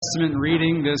Testament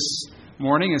reading this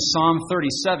morning is Psalm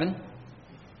 37.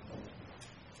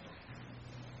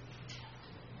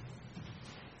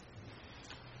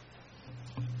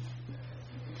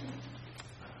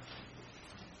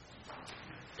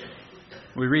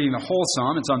 We're reading the whole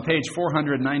psalm. It's on page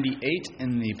 498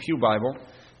 in the Pew Bible,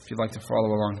 if you'd like to follow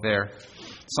along there.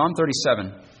 Psalm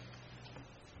 37.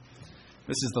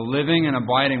 This is the living and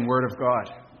abiding Word of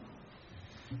God.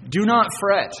 Do not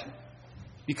fret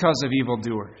because of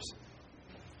evildoers,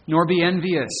 nor be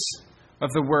envious of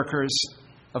the workers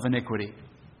of iniquity.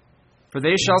 For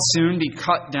they shall soon be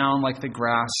cut down like the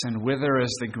grass and wither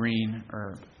as the green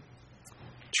herb.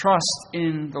 Trust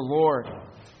in the Lord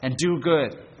and do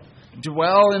good.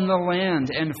 Dwell in the land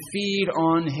and feed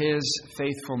on His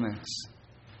faithfulness.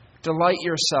 Delight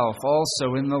yourself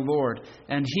also in the Lord,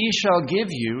 and He shall give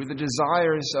you the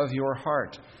desires of your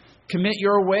heart. Commit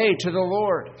your way to the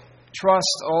Lord.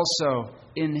 Trust also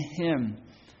in Him,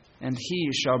 and He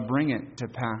shall bring it to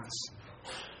pass.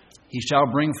 He shall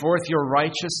bring forth your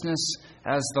righteousness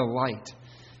as the light,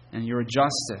 and your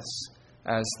justice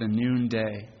as the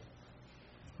noonday.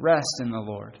 Rest in the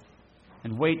Lord,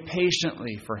 and wait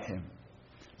patiently for Him.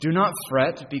 Do not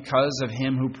fret because of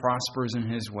him who prospers in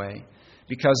his way,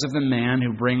 because of the man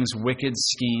who brings wicked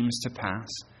schemes to pass.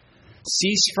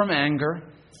 Cease from anger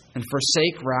and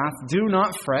forsake wrath. Do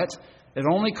not fret. It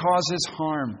only causes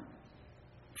harm.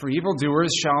 For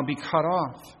evildoers shall be cut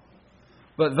off.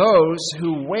 But those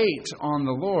who wait on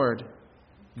the Lord,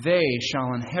 they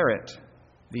shall inherit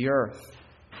the earth.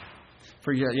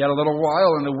 For yet a little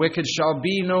while, and the wicked shall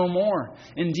be no more.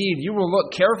 Indeed, you will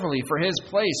look carefully for his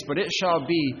place, but it shall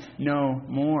be no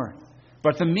more.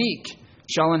 But the meek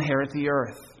shall inherit the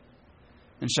earth,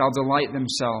 and shall delight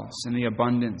themselves in the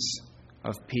abundance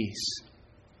of peace.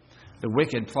 The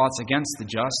wicked plots against the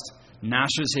just,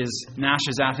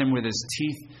 gnashes at him with his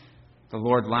teeth. The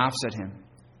Lord laughs at him,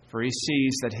 for he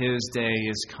sees that his day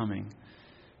is coming.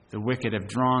 The wicked have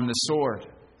drawn the sword,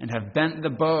 and have bent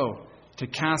the bow, to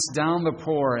cast down the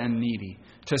poor and needy,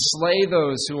 to slay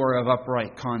those who are of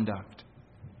upright conduct.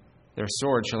 Their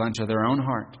sword shall enter their own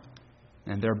heart,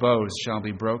 and their bows shall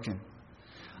be broken.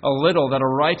 A little that a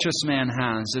righteous man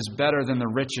has is better than the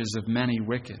riches of many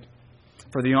wicked.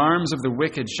 For the arms of the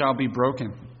wicked shall be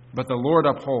broken, but the Lord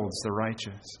upholds the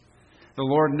righteous. The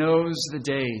Lord knows the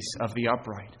days of the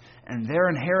upright, and their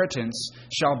inheritance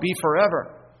shall be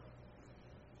forever.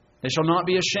 They shall not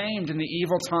be ashamed in the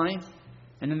evil time,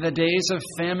 and in the days of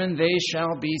famine they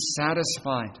shall be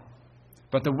satisfied.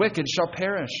 But the wicked shall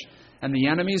perish, and the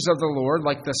enemies of the Lord,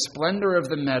 like the splendor of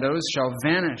the meadows, shall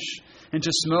vanish. Into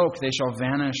smoke they shall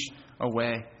vanish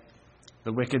away.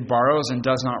 The wicked borrows and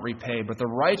does not repay, but the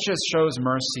righteous shows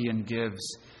mercy and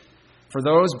gives. For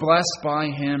those blessed by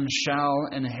him shall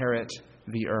inherit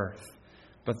the earth,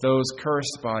 but those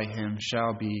cursed by him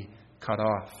shall be cut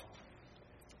off.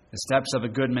 The steps of a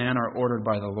good man are ordered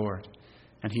by the Lord,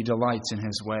 and he delights in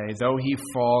his way. Though he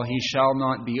fall, he shall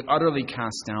not be utterly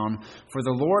cast down, for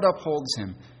the Lord upholds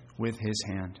him with his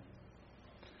hand.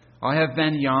 I have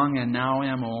been young and now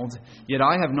am old, yet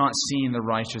I have not seen the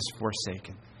righteous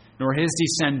forsaken, nor his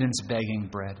descendants begging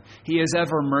bread. He is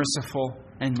ever merciful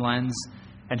and lends,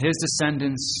 and his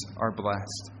descendants are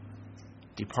blessed.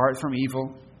 Depart from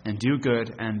evil and do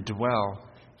good and dwell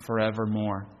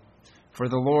forevermore. For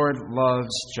the Lord loves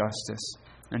justice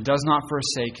and does not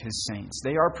forsake his saints.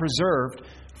 They are preserved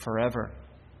forever.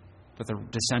 But the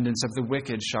descendants of the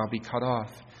wicked shall be cut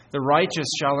off. The righteous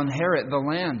shall inherit the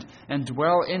land and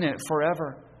dwell in it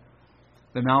forever.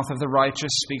 The mouth of the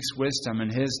righteous speaks wisdom,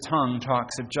 and his tongue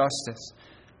talks of justice.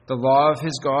 The law of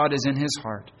his God is in his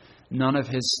heart. None of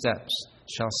his steps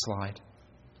shall slide.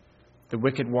 The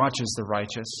wicked watches the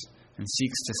righteous and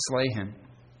seeks to slay him.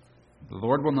 The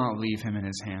Lord will not leave him in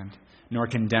his hand, nor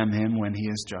condemn him when he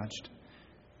is judged.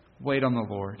 Wait on the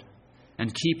Lord,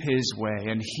 and keep his way,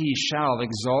 and he shall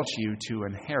exalt you to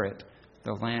inherit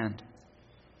the land.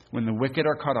 When the wicked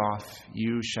are cut off,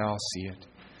 you shall see it.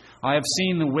 I have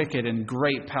seen the wicked in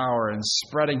great power and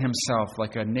spreading himself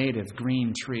like a native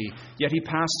green tree. Yet he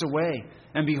passed away,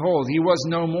 and behold, he was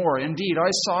no more. Indeed, I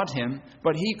sought him,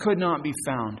 but he could not be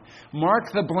found.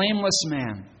 Mark the blameless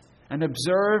man, and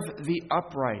observe the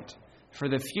upright, for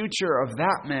the future of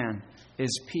that man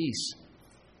is peace.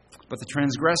 But the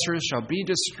transgressors shall be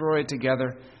destroyed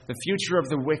together. The future of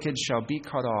the wicked shall be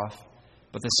cut off.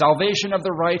 But the salvation of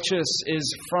the righteous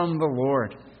is from the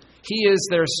Lord. He is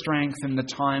their strength in the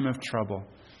time of trouble.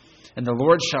 And the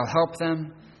Lord shall help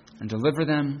them and deliver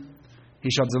them. He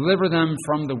shall deliver them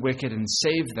from the wicked and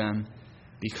save them,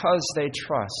 because they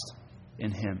trust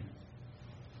in him.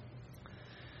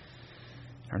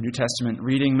 Our New Testament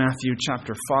reading, Matthew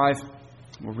chapter 5,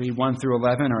 We'll read 1 through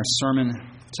 11. Our sermon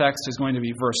text is going to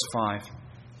be verse 5.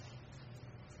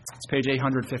 It's page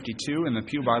 852 in the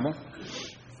Pew Bible.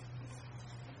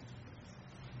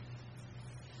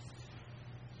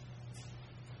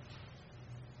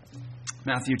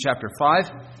 Matthew chapter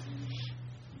 5,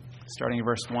 starting at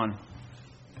verse 1.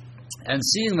 And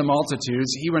seeing the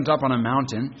multitudes, he went up on a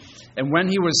mountain, and when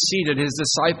he was seated, his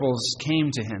disciples came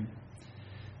to him.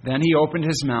 Then he opened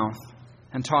his mouth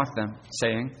and taught them,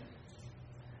 saying,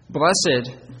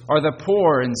 Blessed are the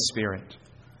poor in spirit,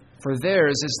 for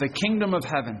theirs is the kingdom of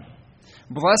heaven.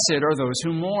 Blessed are those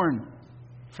who mourn,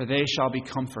 for they shall be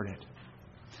comforted.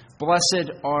 Blessed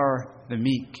are the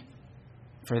meek,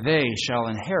 for they shall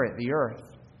inherit the earth.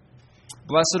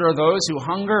 Blessed are those who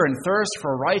hunger and thirst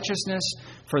for righteousness,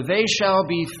 for they shall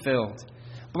be filled.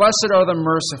 Blessed are the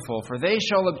merciful, for they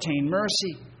shall obtain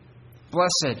mercy.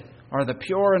 Blessed are the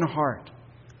pure in heart,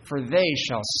 for they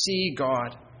shall see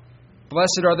God.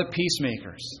 Blessed are the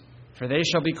peacemakers, for they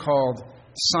shall be called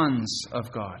sons of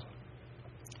God.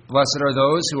 Blessed are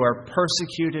those who are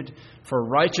persecuted for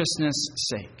righteousness'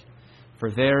 sake, for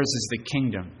theirs is the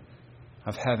kingdom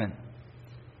of heaven.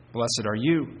 Blessed are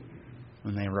you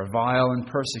when they revile and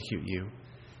persecute you,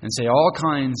 and say all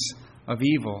kinds of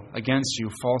evil against you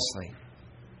falsely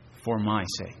for my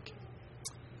sake.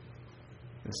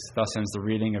 Thus ends the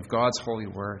reading of God's holy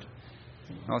word.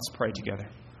 Now let's pray together.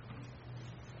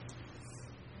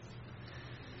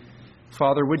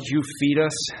 Father, would you feed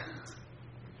us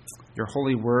your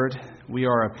holy word? We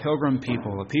are a pilgrim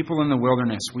people, a people in the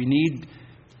wilderness. We need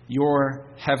your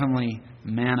heavenly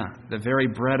manna, the very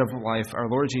bread of life, our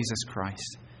Lord Jesus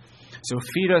Christ. So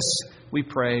feed us, we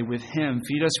pray, with him.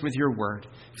 Feed us with your word.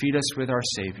 Feed us with our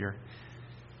Savior.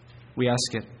 We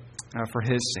ask it for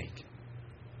his sake.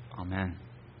 Amen.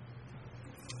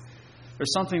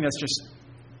 There's something that's just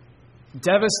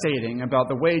devastating about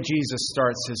the way Jesus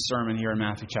starts his sermon here in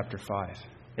Matthew chapter 5.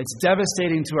 It's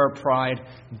devastating to our pride,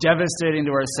 devastating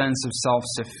to our sense of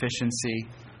self-sufficiency.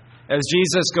 As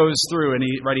Jesus goes through and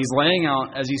he's laying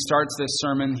out, as he starts this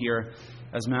sermon here,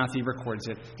 as Matthew records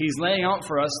it, he's laying out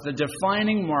for us the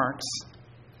defining marks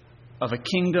of a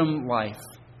kingdom life.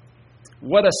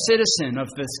 What a citizen of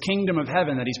this kingdom of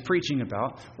heaven that he's preaching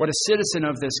about, what a citizen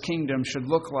of this kingdom should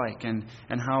look like, and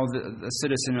how the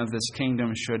citizen of this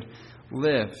kingdom should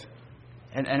live.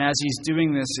 And as he's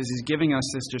doing this, as he's giving us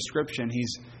this description,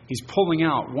 he's pulling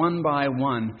out one by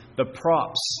one the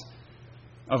props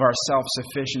of our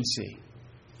self-sufficiency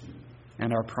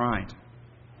and our pride.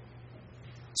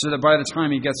 So that by the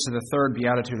time he gets to the third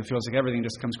beatitude, it feels like everything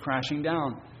just comes crashing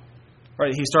down.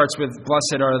 Right? He starts with,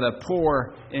 blessed are the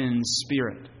poor in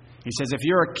spirit. He says, if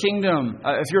you're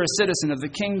a citizen of the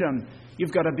kingdom,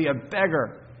 you've got to be a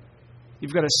beggar.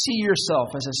 You've got to see yourself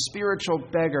as a spiritual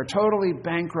beggar, totally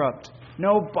bankrupt,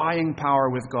 no buying power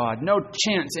with God, no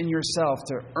chance in yourself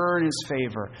to earn his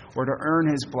favor or to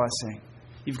earn his blessing.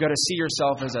 You've got to see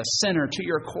yourself as a sinner to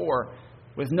your core,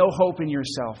 with no hope in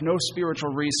yourself, no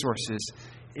spiritual resources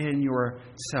in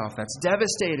yourself. That's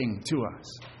devastating to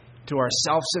us, to our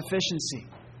self-sufficiency.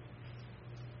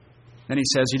 Then he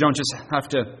says, you don't just have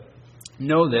to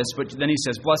know this, but then he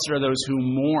says, blessed are those who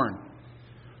mourn,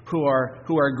 who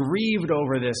are grieved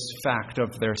over this fact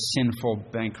of their sinful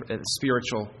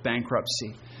spiritual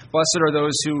bankruptcy. Blessed are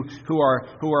those who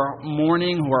are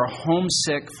mourning, who are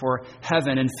homesick for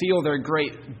heaven and feel their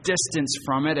great distance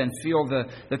from it and feel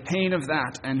the pain of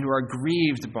that and who are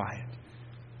grieved by it.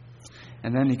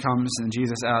 And then he comes and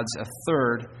Jesus adds a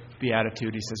third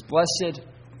beatitude. He says, blessed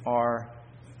are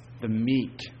the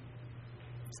meek.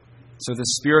 So the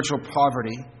spiritual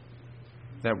poverty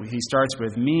that he starts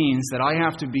with means that I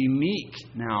have to be meek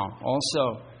now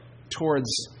also towards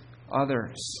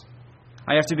others.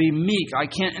 I have to be meek. I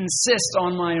can't insist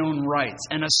on my own rights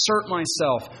and assert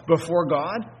myself before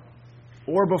God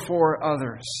or before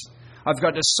others. I've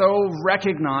got to so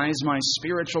recognize my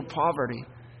spiritual poverty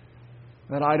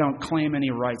that I don't claim any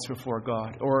rights before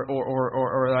God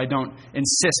or I don't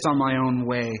insist on my own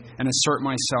way and assert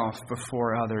myself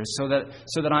before others so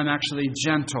that I'm actually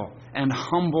gentle and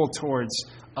humble towards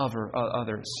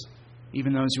others,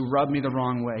 even those who rub me the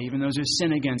wrong way, even those who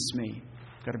sin against me.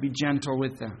 I've got to be gentle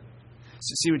with them.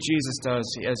 So see what Jesus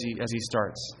does as he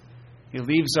starts. He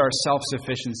leaves our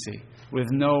self-sufficiency with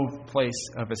no place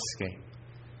of escape.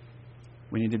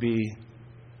 We need to be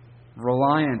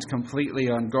reliant completely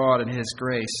on God and his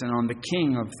grace and on the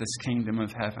King of this kingdom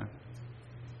of heaven.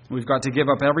 We've got to give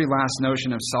up every last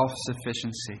notion of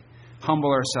self-sufficiency, humble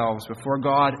ourselves before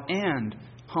God and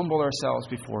humble ourselves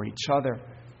before each other,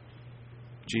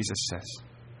 Jesus says.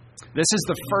 This is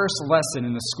the first lesson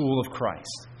in the school of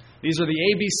Christ. These are the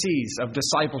ABCs of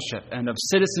discipleship and of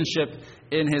citizenship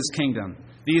in His kingdom.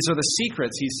 These are the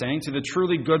secrets, He's saying, to the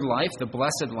truly good life, the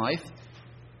blessed life,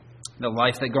 the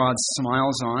life that God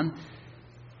smiles on.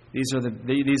 These are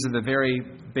the very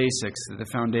basics, the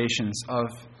foundations of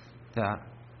that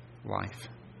life.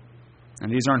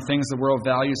 And these aren't things the world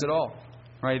values at all,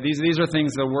 right? These are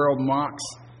things the world mocks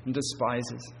and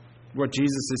despises. What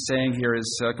Jesus is saying here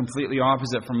is completely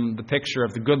opposite from the picture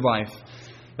of the good life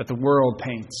that the world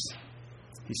paints.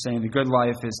 He's saying the good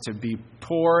life is to be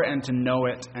poor and to know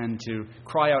it and to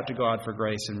cry out to God for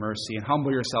grace and mercy and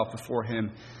humble yourself before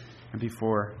Him and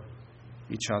before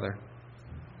each other.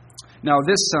 Now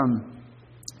this,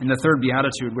 in the third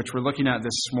beatitude, which we're looking at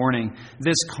this morning,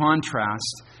 this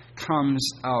contrast comes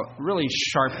out really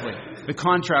sharply. The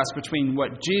contrast between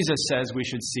what Jesus says we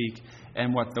should seek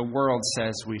and what the world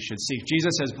says we should seek.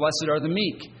 Jesus says, "Blessed are the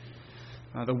meek."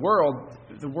 The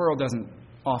world doesn't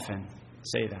often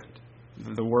say that.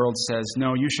 The world says,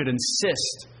 no, you should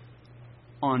insist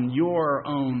on your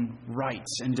own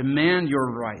rights and demand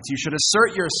your rights. You should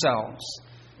assert yourselves.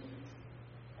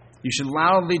 You should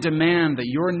loudly demand that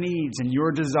your needs and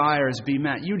your desires be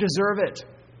met. You deserve it.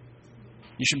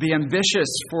 You should be ambitious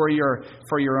for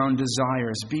your own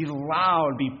desires. Be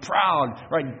loud, be proud,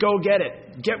 right? Go get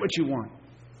it. Get what you want.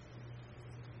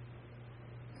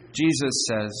 Jesus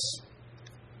says,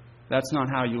 that's not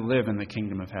how you live in the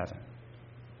kingdom of heaven.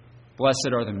 Blessed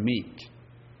are the meek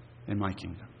in my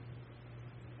kingdom.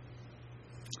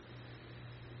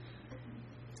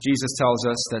 Jesus tells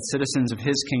us that citizens of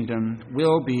His kingdom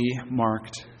will be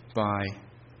marked by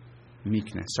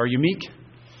meekness. Are you meek?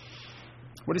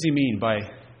 What does He mean by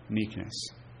meekness?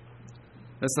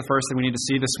 That's the first thing we need to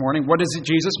see this morning. What does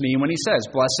Jesus mean when He says,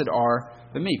 "Blessed are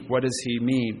the meek"? What does He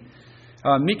mean?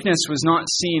 Meekness was not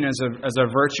seen as a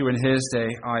virtue in His day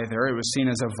either. It was seen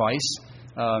as a vice.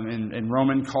 In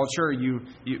Roman culture,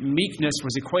 meekness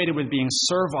was equated with being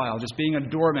servile, just being a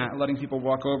doormat, letting people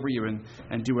walk over you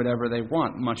and do whatever they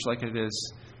want, much like it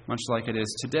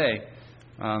is today.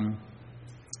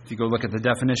 If you go look at the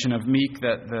definition of meek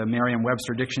that the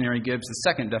Merriam-Webster dictionary gives, the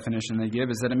second definition they give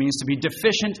is that it means to be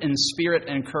deficient in spirit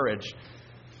and courage.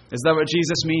 Is that what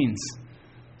Jesus means?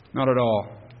 Not at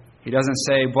all. He doesn't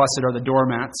say, "Blessed are the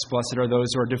doormats, blessed are those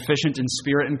who are deficient in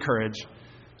spirit and courage."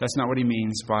 That's not what He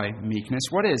means by meekness.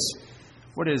 What is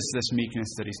this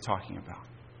meekness that He's talking about?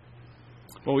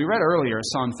 Well, we read earlier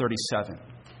Psalm 37.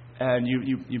 And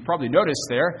you probably noticed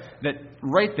there that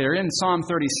right there in Psalm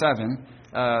 37,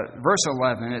 verse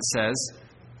 11, it says,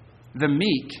 "The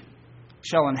meek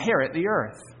shall inherit the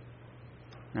earth."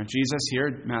 Now Jesus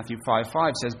here, Matthew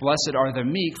 5:5, says, "Blessed are the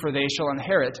meek, for they shall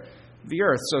inherit the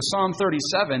earth." So Psalm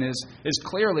 37 is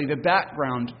clearly the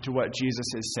background to what Jesus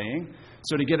is saying.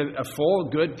 So to get a full,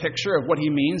 good picture of what He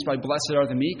means by "blessed are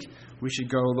the meek," we should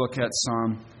go look at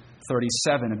Psalm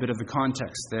 37, a bit of the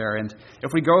context there. And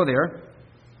if we go there,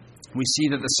 we see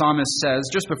that the psalmist says,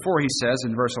 just before he says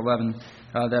in verse 11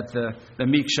 that the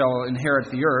meek shall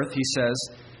inherit the earth, he says,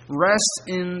 "Rest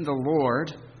in the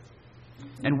Lord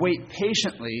and wait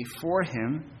patiently for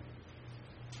Him.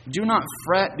 Do not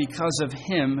fret because of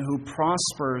him who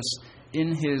prospers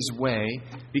in his way,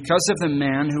 because of the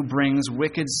man who brings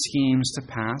wicked schemes to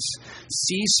pass.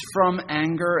 Cease from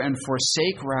anger and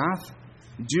forsake wrath.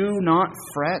 Do not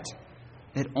fret.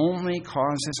 It only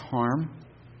causes harm.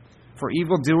 For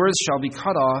evildoers shall be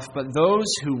cut off, but those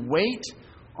who wait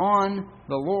on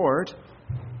the Lord,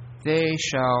 they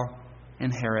shall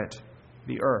inherit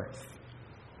the earth."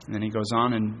 And then he goes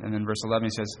on, and then verse 11 he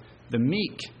says, "The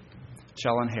meek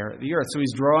shall inherit the earth." So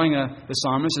the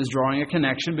psalmist is drawing a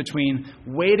connection between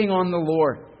waiting on the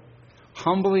Lord,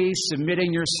 humbly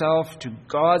submitting yourself to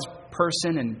God's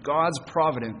person and God's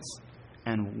providence,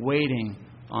 and waiting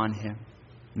on Him,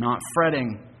 not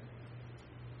fretting.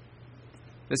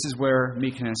 This is where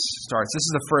meekness starts. This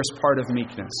is the first part of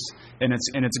meekness in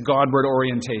its Godward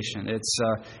orientation.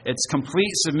 It's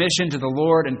complete submission to the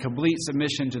Lord and complete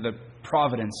submission to the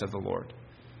providence of the Lord.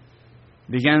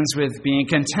 It begins with being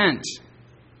content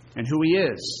in who He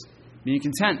is. Being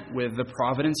content with the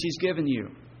providence He's given you,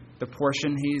 the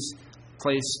portion He's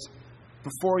placed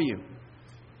before you.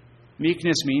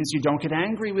 Meekness means you don't get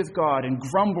angry with God and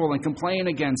grumble and complain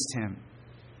against Him.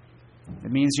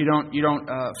 It means you don't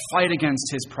fight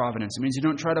against His providence. It means you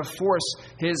don't try to force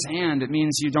His hand. It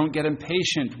means you don't get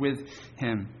impatient with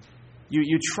Him.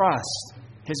 You trust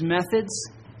His methods.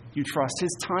 You trust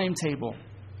His timetable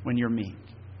when you're meek.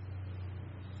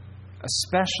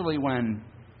 Especially when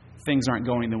things aren't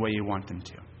going the way you want them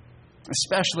to.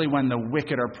 Especially when the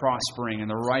wicked are prospering and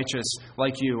the righteous,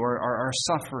 like you, are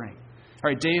suffering. All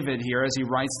right, David here, as he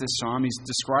writes this psalm, he's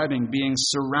describing being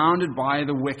surrounded by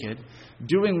the wicked,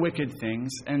 doing wicked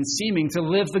things, and seeming to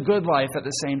live the good life at the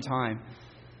same time.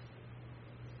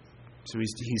 So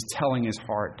he's telling his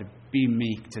heart to be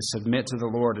meek, to submit to the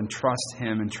Lord and trust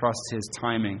Him and trust His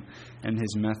timing and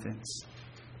His methods.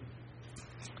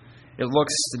 It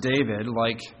looks to David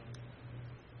like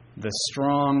the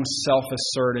strong,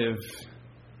 self-assertive,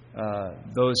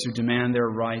 those who demand their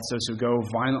rights, those who go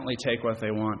violently take what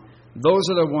they want, those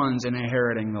are the ones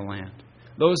inheriting the land.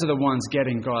 Those are the ones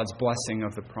getting God's blessing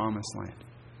of the promised land.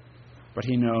 But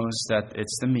he knows that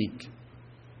it's the meek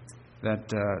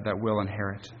that will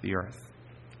inherit the earth.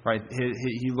 Right?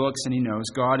 He looks and he knows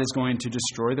God is going to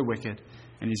destroy the wicked,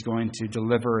 and He's going to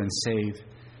deliver and save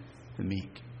the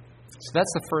meek. So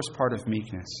that's the first part of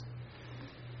meekness.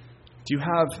 Do you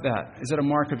have that? Is it a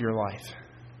mark of your life?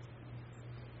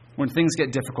 When things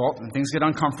get difficult, when things get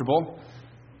uncomfortable,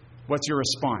 what's your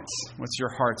response? What's your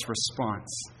heart's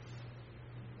response?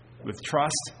 With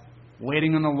trust,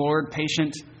 waiting on the Lord,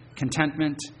 patient,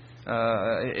 contentment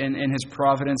in His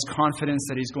providence, confidence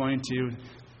that He's going to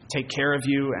take care of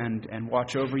you and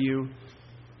watch over you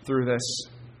through this?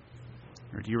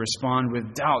 Or do you respond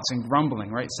with doubts and grumbling,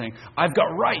 right? Saying, I've got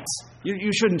rights.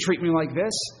 You shouldn't treat me like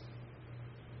this.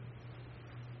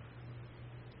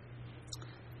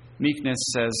 Meekness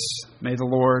says, may the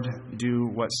Lord do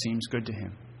what seems good to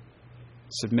Him.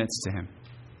 Submits to Him.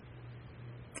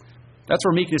 That's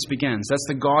where meekness begins. That's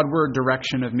the Godward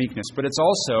direction of meekness. But it's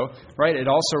also, right, it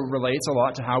also relates a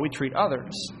lot to how we treat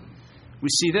others. We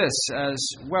see this as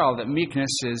well, that meekness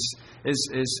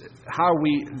is how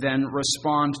we then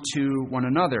respond to one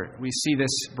another. We see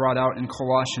this brought out in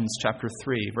Colossians chapter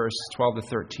 3, verse 12 to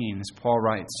 13, as Paul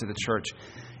writes to the church.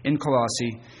 In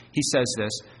Colossae, he says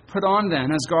this, put on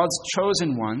then, as God's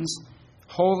chosen ones,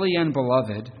 holy and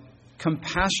beloved,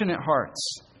 compassionate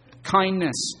hearts,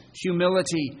 kindness,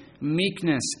 humility,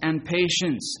 meekness, and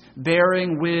patience,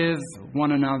 bearing with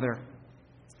one another.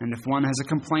 And if one has a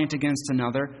complaint against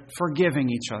another,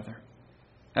 forgiving each other.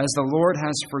 As the Lord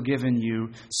has forgiven you,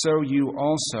 so you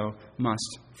also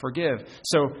must forgive.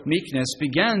 So meekness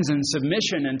begins in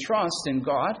submission and trust in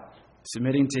God,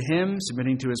 submitting to Him,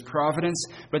 submitting to His providence,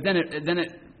 but then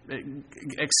it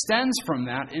extends from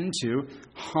that into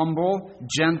humble,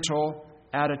 gentle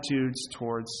attitudes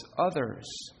towards others,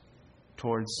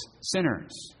 towards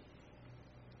sinners.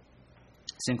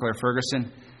 Sinclair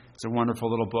Ferguson, it's a wonderful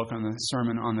little book on the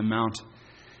Sermon on the Mount,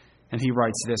 and he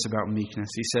writes this about meekness.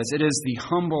 He says, it is the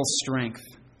humble strength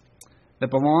that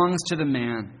belongs to the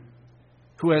man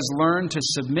who has learned to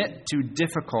submit to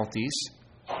difficulties,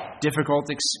 difficult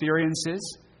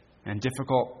experiences, and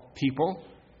difficult people,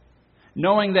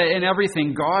 knowing that in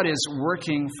everything God is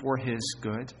working for His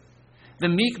good. The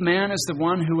meek man is the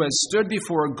one who has stood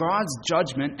before God's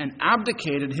judgment and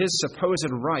abdicated his supposed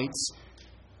rights.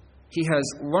 He has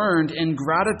learned in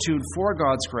gratitude for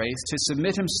God's grace to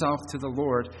submit himself to the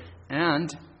Lord and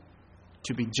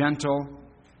to be gentle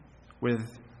with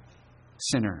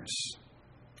sinners.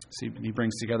 See, he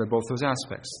brings together both those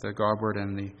aspects, the Godward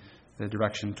and the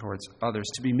direction towards others.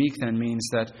 To be meek then means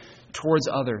that towards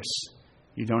others,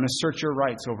 you don't assert your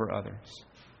rights over others.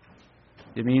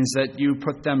 It means that you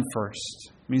put them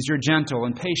first. It means you're gentle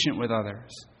and patient with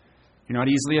others. You're not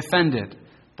easily offended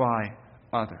by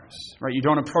others. Right? You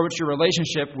don't approach your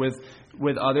relationship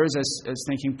with others as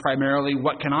thinking primarily,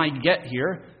 what can I get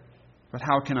here? But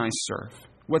how can I serve?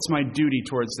 What's my duty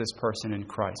towards this person in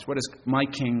Christ? What has my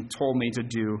King told me to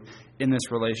do in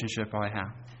this relationship I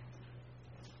have?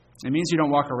 It means you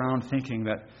don't walk around thinking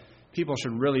that people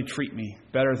should really treat me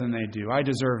better than they do. I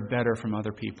deserve better from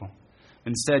other people.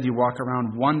 Instead, you walk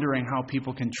around wondering how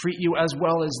people can treat you as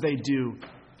well as they do,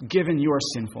 given your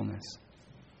sinfulness.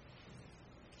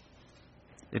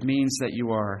 It means that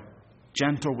you are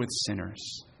gentle with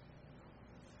sinners.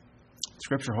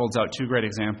 Scripture holds out two great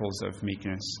examples of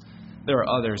meekness. There are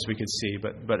others we could see,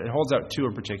 but it holds out two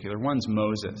in particular. One's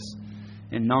Moses.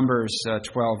 In Numbers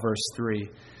 12, verse 3,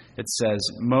 it says,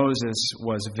 Moses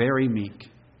was very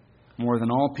meek, more than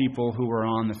all people who were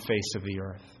on the face of the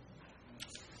earth.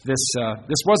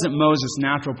 This wasn't Moses'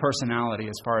 natural personality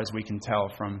as far as we can tell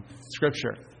from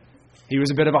Scripture. He was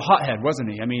a bit of a hothead,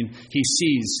 wasn't he? I mean, he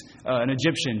sees an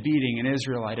Egyptian beating an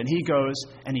Israelite, and he goes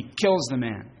and he kills the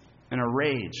man in a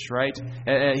rage, right?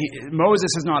 Moses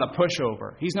is not a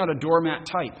pushover. He's not a doormat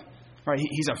type, right?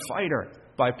 He's a fighter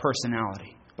by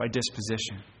personality, by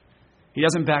disposition. He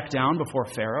doesn't back down before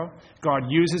Pharaoh. God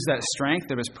uses that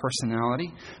strength of his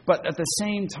personality, but at the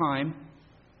same time,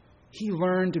 he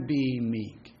learned to be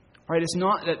meek. Right? It's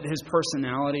not that his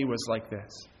personality was like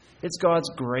this. It's God's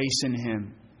grace in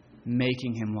him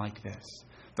making him like this.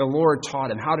 The Lord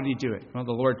taught him. How did he do it? Well,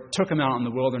 the Lord took him out in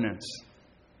the wilderness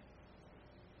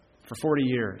for 40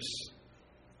 years,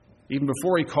 even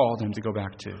before he called him to go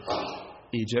back to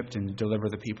Egypt and deliver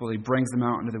the people. He brings them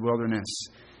out into the wilderness.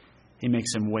 He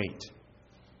makes him wait.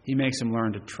 He makes him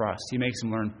learn to trust. He makes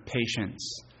him learn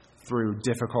patience through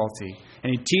difficulty.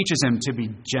 And he teaches him to be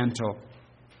gentle.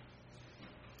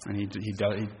 And he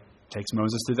takes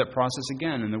Moses through that process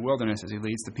again in the wilderness as he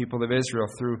leads the people of Israel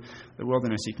through the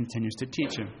wilderness. He continues to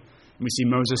teach him. And we see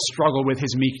Moses struggle with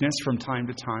his meekness from time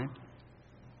to time.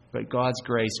 But God's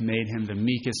grace made him the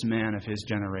meekest man of his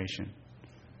generation.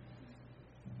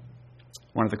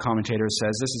 One of the commentators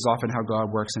says, this is often how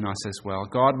God works in us as well.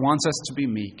 God wants us to be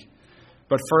meek.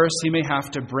 But first, he may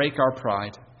have to break our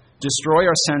pride, destroy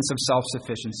our sense of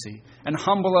self-sufficiency, and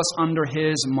humble us under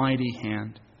his mighty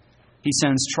hand. He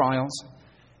sends trials.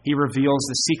 He reveals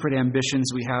the secret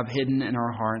ambitions we have hidden in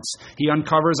our hearts. He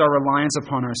uncovers our reliance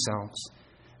upon ourselves.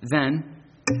 Then,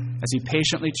 as he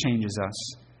patiently changes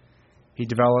us, he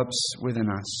develops within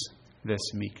us this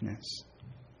meekness.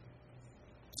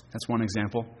 That's one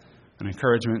example, an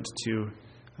encouragement to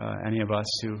any of us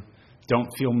who don't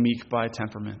feel meek by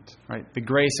temperament. Right? The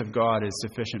grace of God is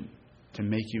sufficient to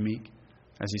make you meek,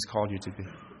 as he's called you to be.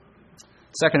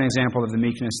 Second example of the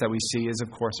meekness that we see is,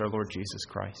 of course, our Lord Jesus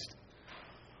Christ.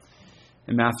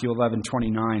 In Matthew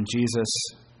 11:29, Jesus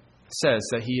says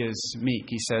that he is meek.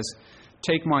 He says,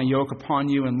 "Take my yoke upon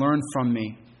you and learn from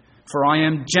me, for I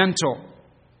am gentle,"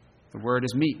 the word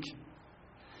is meek,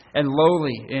 "and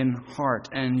lowly in heart,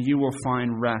 and you will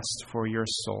find rest for your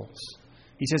souls."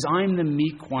 He says, I'm the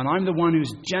meek one. I'm the one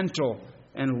who's gentle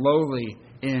and lowly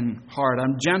in heart.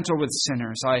 I'm gentle with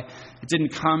sinners. I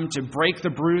didn't come to break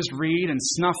the bruised reed and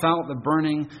snuff out the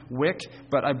burning wick,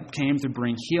 but I came to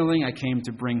bring healing. I came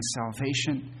to bring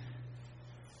salvation.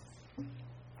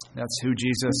 That's who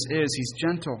Jesus is. He's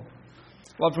gentle.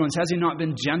 Loved ones, has he not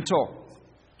been gentle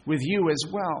with you as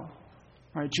well?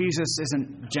 Right? Jesus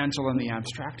isn't gentle in the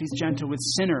abstract. He's gentle with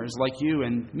sinners like you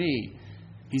and me.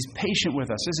 He's patient with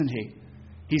us, isn't he?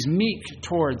 He's meek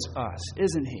towards us,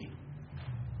 isn't he?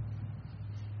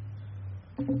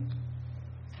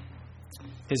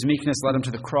 His meekness led him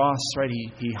to the cross, right?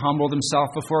 He humbled himself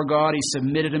before God. He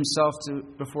submitted himself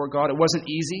before God. It wasn't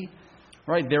easy,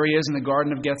 right? There he is in the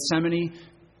Garden of Gethsemane,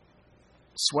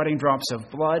 sweating drops of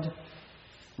blood,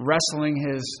 wrestling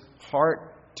his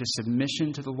heart to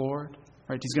submission to the Lord.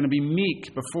 Right? He's going to be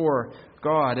meek before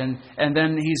God. And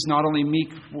then he's not only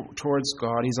meek towards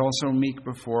God, he's also meek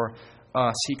before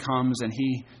us. He comes and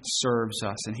he serves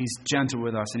us, and he's gentle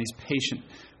with us, and he's patient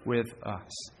with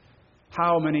us.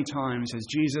 How many times has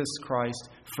Jesus Christ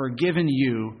forgiven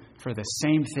you for the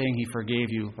same thing he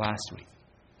forgave you last week?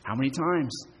 How many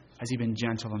times has he been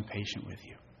gentle and patient with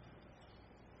you?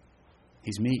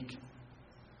 He's meek.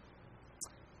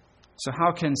 So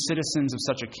how can citizens of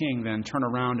such a king then turn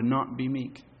around and not be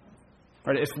meek?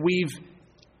 Right? If we've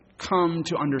come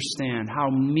to understand how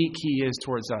meek he is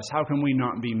towards us, how can we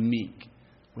not be meek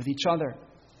with each other?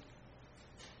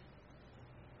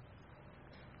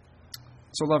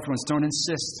 So, loved ones, don't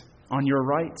insist on your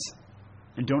rights,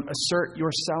 and don't assert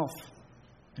yourself,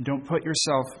 and don't put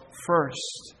yourself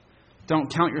first.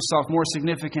 Don't count yourself more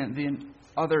significant than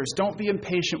others. Don't be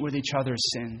impatient with each other's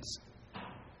sins.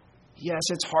 Yes,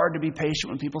 it's hard to be patient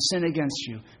when people sin against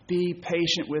you. Be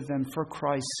patient with them for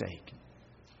Christ's sake,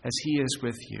 as he is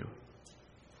with you.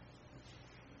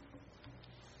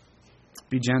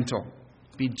 Be gentle.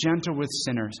 Be gentle with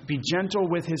sinners. Be gentle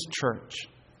with his church,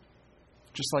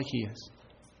 just like he is.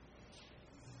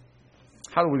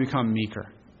 How do we become meeker?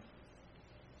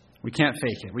 We can't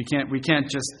fake it. We can't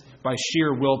just, by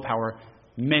sheer willpower,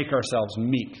 make ourselves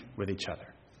meek with each other.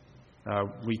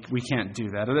 We can't do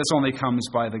that. This only comes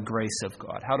by the grace of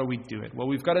God. How do we do it? Well,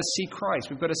 we've got to see Christ.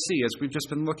 We've got to see, as we've just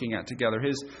been looking at together,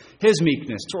 his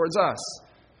meekness towards us.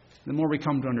 The more we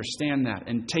come to understand that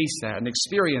and taste that and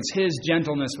experience his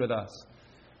gentleness with us,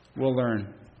 we'll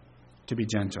learn to be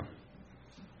gentle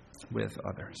with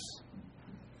others.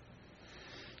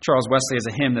 Charles Wesley has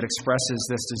a hymn that expresses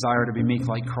this desire to be meek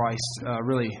like Christ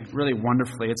really, really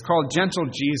wonderfully. It's called "Gentle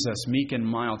Jesus, Meek and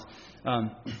Mild."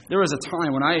 There was a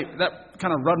time when that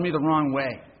kind of rubbed me the wrong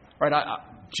way. Right?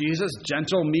 Jesus,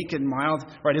 gentle, meek, and mild.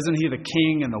 Right? Isn't he the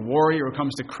king and the warrior who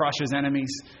comes to crush his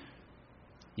enemies?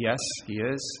 Yes, he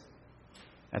is.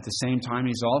 At the same time,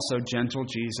 he's also gentle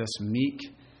Jesus, meek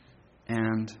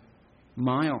and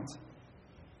mild.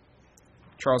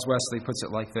 Charles Wesley puts it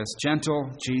like this: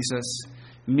 gentle Jesus,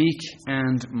 meek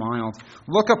and mild.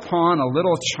 Look upon a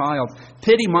little child.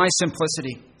 Pity my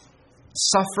simplicity.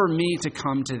 Suffer me to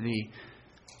come to thee.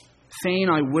 Fain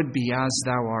I would be as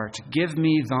thou art. Give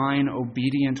me thine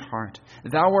obedient heart.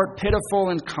 Thou art pitiful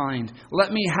and kind.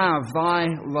 Let me have thy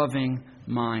loving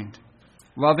mind.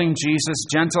 Loving Jesus,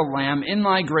 gentle Lamb, in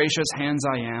thy gracious hands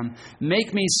I am.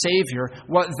 Make me Savior,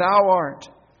 what thou art.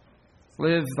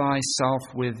 Live thyself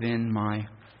within my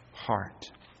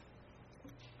heart.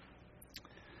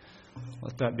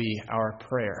 Let that be our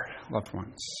prayer, loved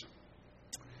ones.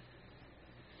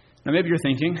 Now maybe you're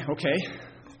thinking, okay,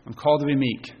 I'm called to be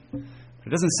meek. It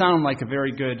doesn't sound like a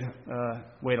very good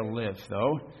way to live,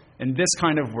 though. In this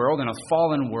kind of world, in a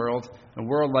fallen world, a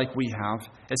world like we have,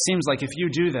 it seems like if you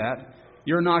do that,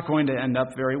 you're not going to end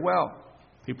up very well.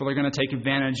 People are going to take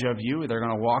advantage of you. They're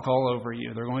going to walk all over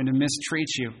you. They're going to mistreat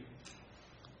you.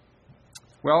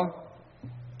 Well,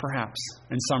 perhaps,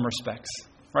 in some respects.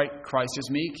 Right? Christ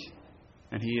is meek,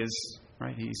 and he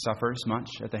suffers much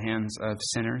at the hands of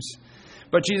sinners.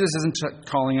 But Jesus isn't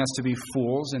calling us to be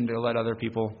fools and to let other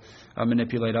people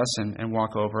manipulate us and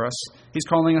walk over us. He's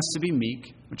calling us to be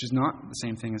meek, which is not the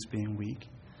same thing as being weak.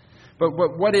 But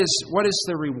what is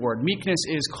the reward? Meekness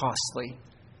is costly.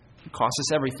 It costs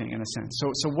us everything, in a sense.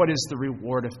 So what is the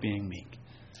reward of being meek?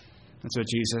 That's what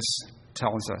Jesus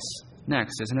tells us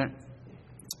next, isn't it?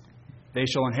 They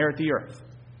shall inherit the earth.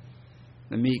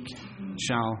 The meek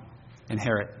shall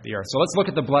inherit the earth. So let's look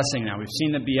at the blessing now. We've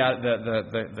seen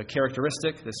the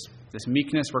characteristic, this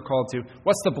meekness we're called to.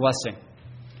 What's the blessing?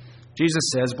 Jesus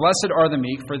says, "Blessed are the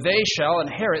meek, for they shall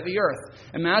inherit the earth."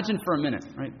 Imagine for a minute,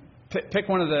 right? Pick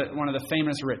one of the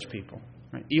famous rich people,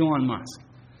 right? Elon Musk,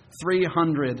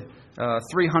 $300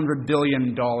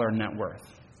 billion net worth.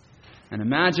 And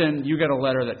imagine you get a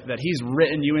letter that he's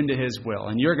written you into his will,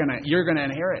 and you're gonna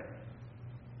inherit.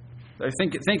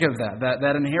 Think of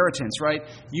that inheritance, right?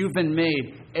 You've been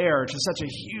made heir to such a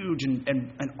huge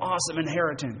and awesome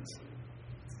inheritance.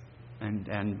 And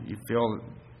you feel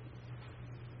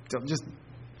just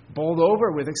bowled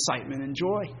over with excitement and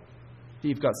joy.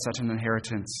 You've got such an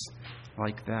inheritance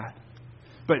like that.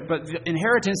 But the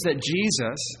inheritance that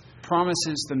Jesus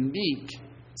promises the meek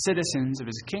citizens of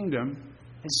his kingdom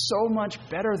is so much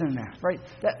better than that, right?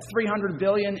 That $300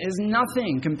 billion is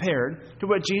nothing compared to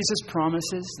what Jesus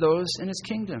promises those in his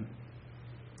kingdom.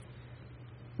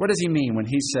 What does he mean when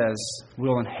he says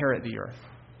we'll inherit the earth?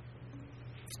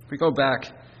 If we go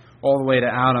back all the way to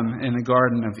Adam in the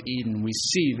Garden of Eden, we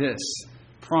see this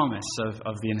promise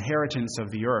of the inheritance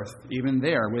of the earth. Even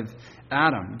there with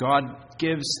Adam, God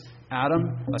gives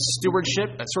Adam a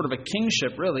stewardship, a sort of a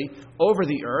kingship really, over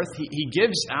the earth. He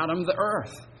gives Adam the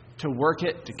earth to work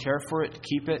it, to care for it, to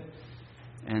keep it,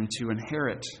 and to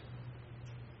inherit.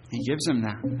 He gives him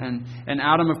that. And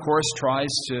Adam, of course, tries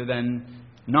to then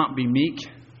not be meek.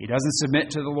 He doesn't submit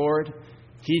to the Lord.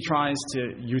 He tries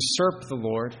to usurp the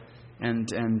Lord and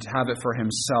have it for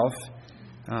himself.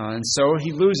 And so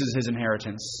he loses his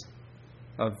inheritance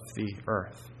of the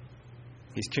earth.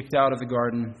 He's kicked out of the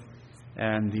garden,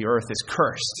 and the earth is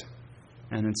cursed.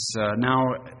 And it's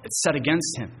now set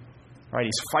against him. Right?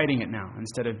 He's fighting it now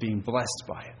instead of being blessed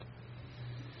by it.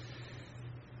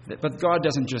 But God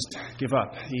doesn't just give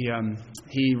up. He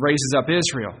raises up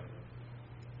Israel.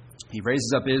 He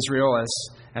raises up Israel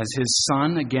as his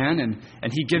son again, and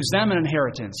he gives them an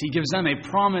inheritance. He gives them a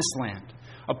promised land,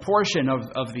 a portion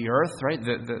of the earth, right?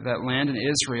 That land in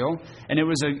Israel, and it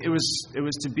was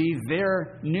to be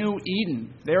their new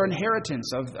Eden, their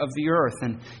inheritance of the earth,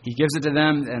 and he gives it to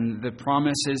them. And the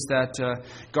promise is that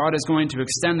God is going to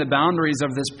extend the boundaries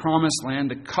of this promised land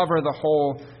to cover the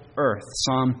whole earth.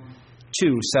 Psalm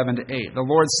 2:7-8. The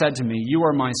Lord said to me, "You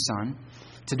are my son.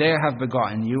 Today I have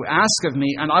begotten you. Ask of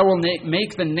me, and I will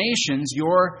make the nations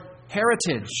your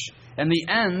heritage, and the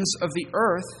ends of the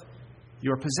earth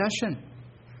your possession."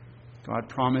 God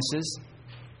promises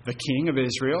the king of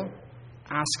Israel,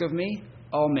 "Ask of me,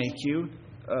 I'll make you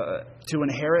to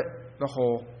inherit the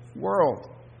whole world."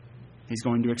 He's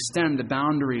going to extend the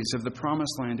boundaries of the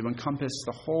promised land to encompass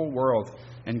the whole world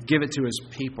and give it to his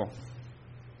people.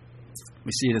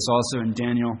 We see this also in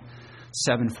Daniel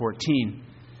 7:14.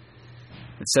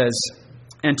 It says,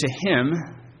 "And to him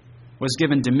was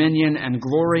given dominion and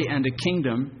glory and a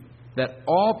kingdom, that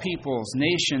all peoples,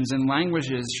 nations, and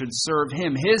languages should serve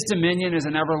him. His dominion is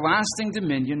an everlasting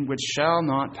dominion which shall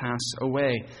not pass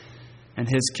away, and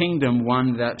his kingdom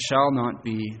one that shall not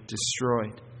be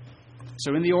destroyed."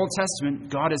 So in the Old Testament,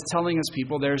 God is telling his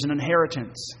people there's an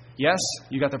inheritance. Yes,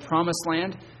 you got the promised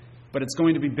land, but it's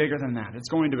going to be bigger than that. It's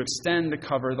going to extend to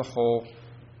cover the whole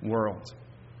world.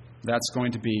 That's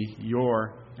going to be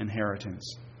your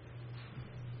inheritance.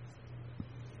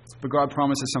 But God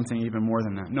promises something even more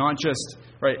than that. Not just,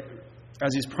 right,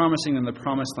 as he's promising them the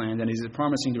promised land, and he's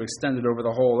promising to extend it over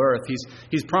the whole earth,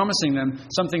 he's promising them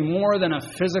something more than a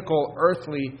physical,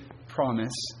 earthly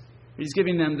promise. He's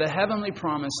giving them the heavenly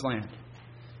promised land.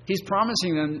 He's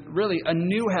promising them, really, a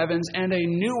new heavens and a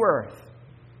new earth.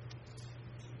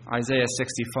 Isaiah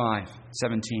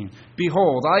 65:17.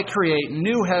 Behold, I create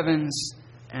new heavens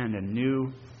and a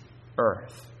new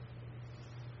earth.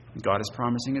 God is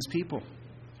promising His people,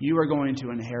 you are going to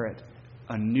inherit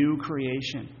a new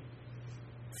creation,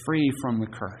 free from the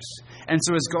curse. And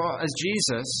so as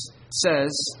Jesus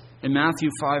says in Matthew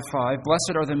 5:5,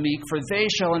 blessed are the meek, for they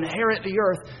shall inherit the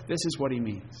earth. This is what He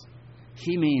means.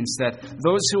 He means that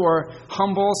those who are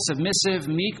humble, submissive,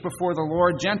 meek before the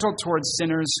Lord, gentle towards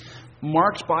sinners,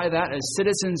 marked by that as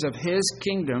citizens of His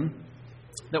kingdom,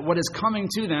 that what is coming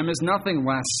to them is nothing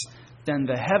less than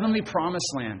the heavenly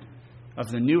promised land of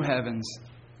the new heavens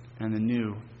and the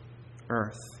new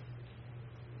earth.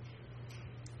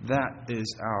 That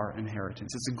is our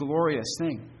inheritance. It's a glorious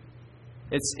thing.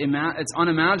 It's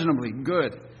unimaginably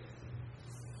good.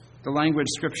 The language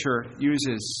Scripture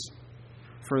uses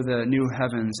for the new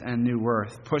heavens and new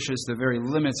earth pushes the very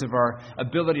limits of our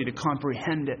ability to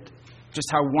comprehend it, just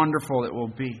how wonderful it will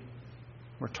be.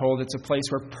 We're told it's a place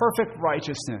where perfect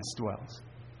righteousness dwells,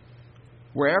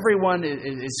 where everyone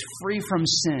is free from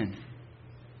sin,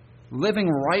 living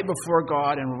right before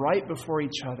God and right before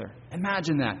each other.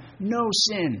 Imagine that. No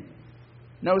sin.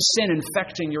 No sin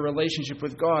infecting your relationship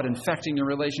with God, infecting your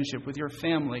relationship with your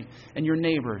family and your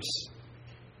neighbors.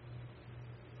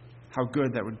 How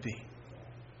good that would be.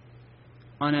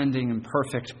 Unending and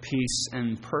perfect peace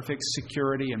and perfect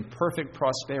security and perfect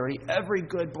prosperity. Every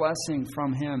good blessing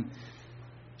from Him.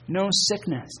 No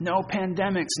sickness, no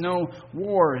pandemics, no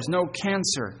wars, no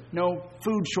cancer, no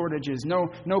food shortages,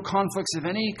 no conflicts of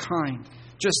any kind.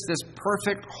 Just this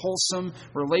perfect, wholesome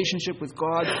relationship with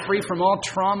God, free from all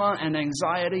trauma and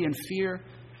anxiety and fear.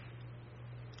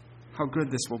 How good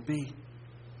this will be.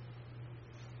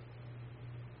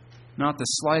 Not the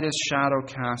slightest shadow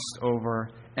cast over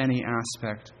any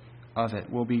aspect of it.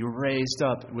 We'll be raised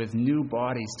up with new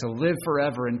bodies to live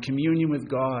forever in communion with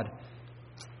God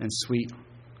and sweet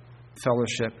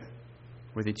fellowship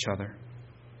with each other.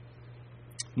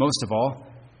 Most of all,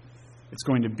 it's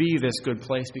going to be this good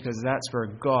place because that's where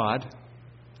God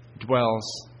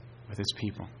dwells with His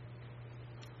people.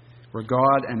 Where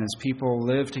God and His people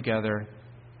live together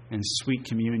in sweet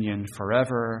communion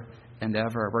forever and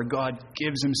ever. Where God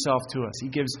gives Himself to us. He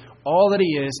gives all that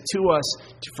He is to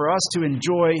us for us to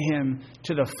enjoy Him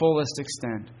to the fullest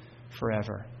extent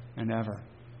forever and ever.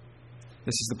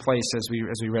 This is the place, as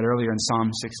we read earlier in Psalm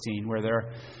 16, where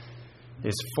there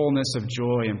is fullness of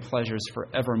joy and pleasures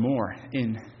forevermore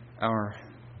in our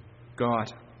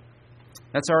God.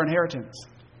 That's our inheritance.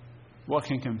 What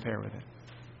can compare with it?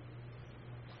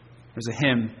 There's a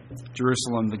hymn,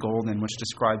 Jerusalem the Golden, which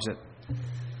describes it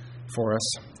for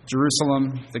us.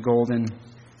 Jerusalem the Golden,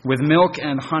 with milk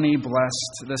and honey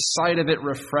blessed, the sight of it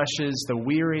refreshes the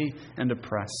weary and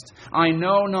oppressed. I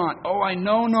know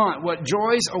not what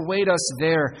joys await us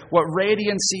there, what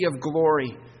radiancy of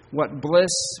glory, what bliss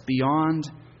beyond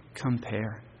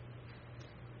compare.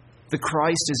 The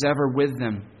Christ is ever with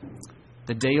them.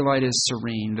 The daylight is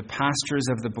serene. The pastures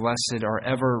of the blessed are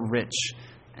ever rich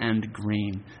and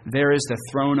green. There is the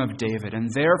throne of David,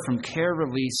 and there from care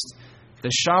released,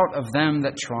 the shout of them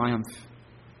that triumph,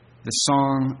 the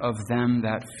song of them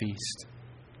that feast.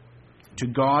 To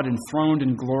God enthroned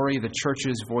in glory, the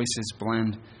church's voices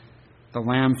blend. The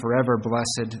Lamb forever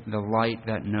blessed, the light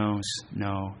that knows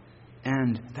no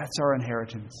end. That's our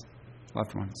inheritance,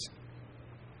 loved ones.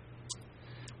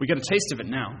 We get a taste of it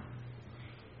now.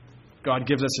 God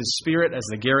gives us His Spirit as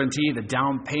the guarantee, the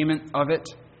down payment of it,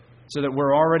 so that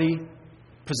we're already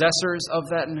possessors of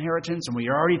that inheritance and we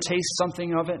already taste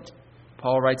something of it.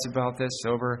 Paul writes about this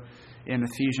over in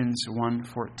Ephesians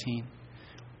 1:14.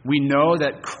 We know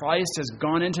that Christ has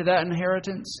gone into that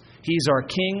inheritance. He's our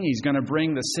King. He's going to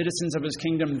bring the citizens of His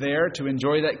kingdom there to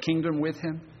enjoy that kingdom with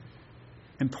Him.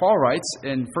 And Paul writes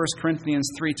in 1 Corinthians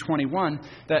 3:21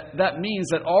 that means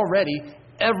that already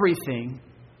everything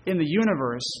in the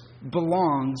universe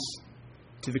belongs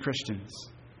to the Christians.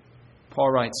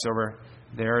 Paul writes over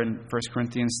there in 1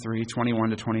 Corinthians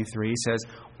 3:21-23, he says,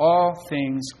 all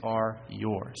things are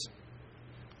yours.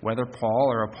 Whether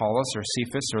Paul or Apollos or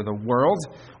Cephas or the world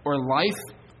or life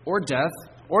or death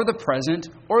or the present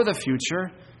or the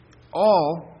future,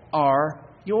 all are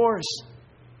yours.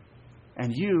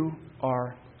 And you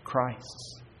are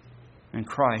Christ's. And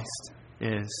Christ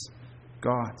is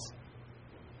God's.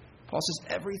 Paul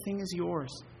says everything is yours.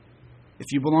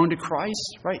 If you belong to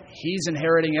Christ, right, He's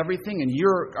inheriting everything and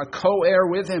you're a co-heir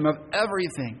with Him of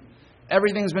everything.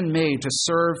 Everything's been made to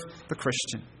serve the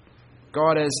Christian.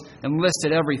 God has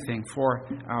enlisted everything for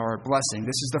our blessing. This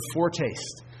is the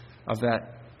foretaste of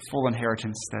that full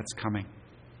inheritance that's coming.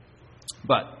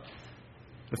 But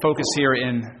the focus here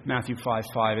in Matthew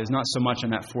 5:5 is not so much on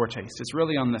that foretaste. It's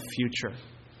really on the future.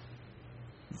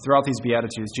 Throughout these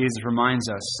Beatitudes, Jesus reminds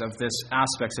us of this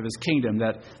aspect of His kingdom,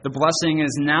 that the blessing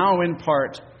is now in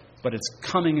part, but it's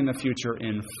coming in the future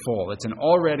in full. It's an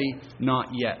already not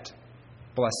yet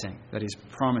blessing that He's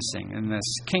promising in this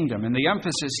kingdom. And the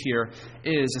emphasis here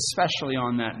is especially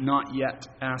on that not yet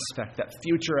aspect, that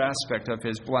future aspect of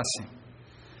His blessing.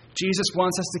 Jesus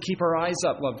wants us to keep our eyes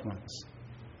up, loved ones.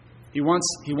 He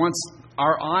wants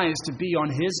our eyes to be on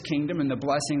His kingdom and the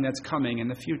blessing that's coming in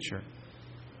the future.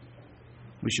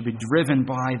 We should be driven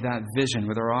by that vision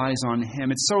with our eyes on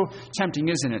Him. It's so tempting,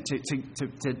 isn't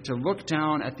it, to look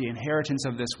down at the inheritance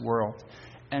of this world,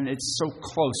 and it's so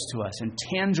close to us and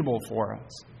tangible for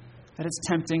us, that it's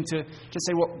tempting to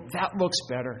say, well, that looks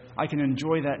better. I can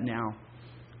enjoy that now.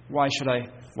 Why should I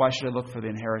look for the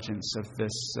inheritance of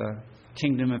this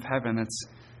kingdom of heaven that's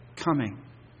coming?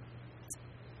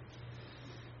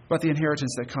 But the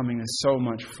inheritance that's coming is so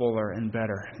much fuller and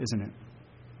better, isn't it?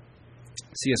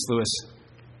 C.S. Lewis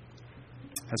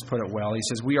has put it well. He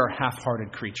says, we are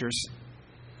half-hearted creatures,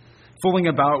 fooling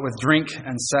about with drink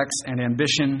and sex and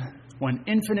ambition when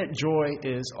infinite joy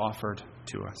is offered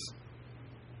to us.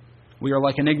 We are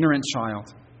like an ignorant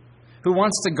child who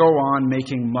wants to go on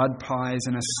making mud pies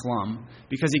in a slum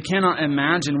because he cannot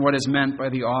imagine what is meant by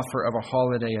the offer of a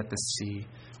holiday at the sea.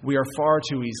 We are far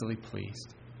too easily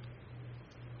pleased.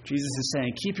 Jesus is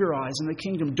saying, keep your eyes on the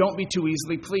kingdom. Don't be too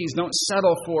easily pleased. Don't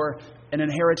settle for an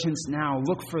inheritance now.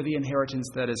 Look for the inheritance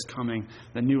that is coming,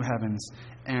 the new heavens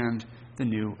and the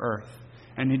new earth.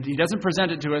 And He doesn't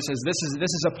present it to us as this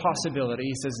is a possibility.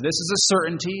 He says this is a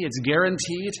certainty. It's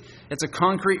guaranteed. It's a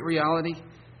concrete reality.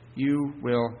 You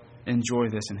will enjoy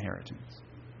this inheritance.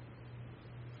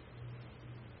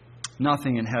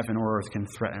 Nothing in heaven or earth can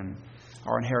threaten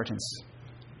our inheritance,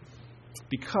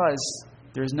 because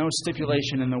there's no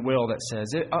stipulation in the will that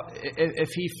says, if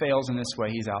he fails in this way,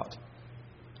 he's out.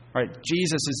 All right,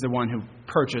 Jesus is the one who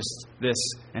purchased this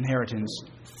inheritance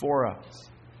for us.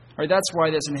 All right, that's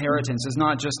why this inheritance is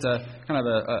not just a kind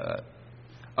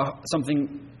of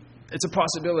something, it's a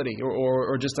possibility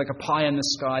or just like a pie in the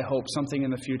sky hope, something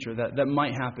in the future that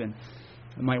might happen,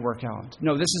 that might work out.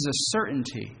 No, this is a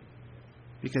certainty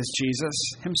because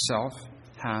Jesus Himself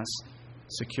has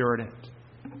secured it.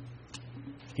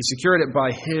 He secured it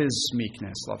by His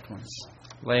meekness, loved ones,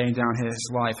 laying down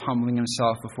His life, humbling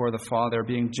Himself before the Father,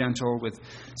 being gentle with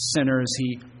sinners.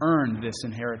 He earned this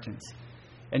inheritance.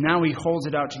 And now He holds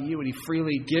it out to you, and He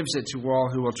freely gives it to all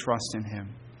who will trust in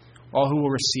Him, all who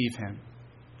will receive Him,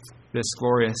 this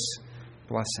glorious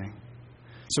blessing.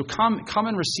 So come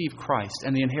and receive Christ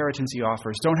and the inheritance He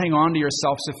offers. Don't hang on to your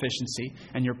self-sufficiency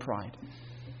and your pride.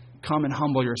 Come and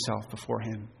humble yourself before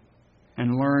Him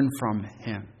and learn from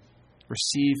Him.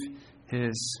 Receive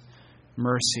His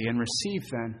mercy and receive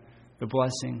then the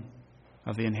blessing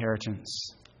of the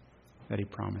inheritance that He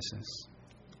promises.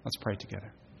 Let's pray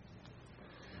together.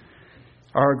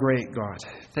 Our great God,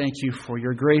 thank You for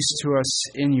Your grace to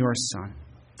us in Your Son.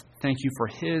 Thank You for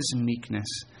His meekness.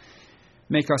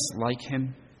 Make us like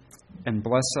Him and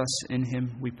bless us in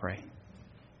Him, we pray.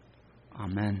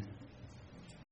 Amen.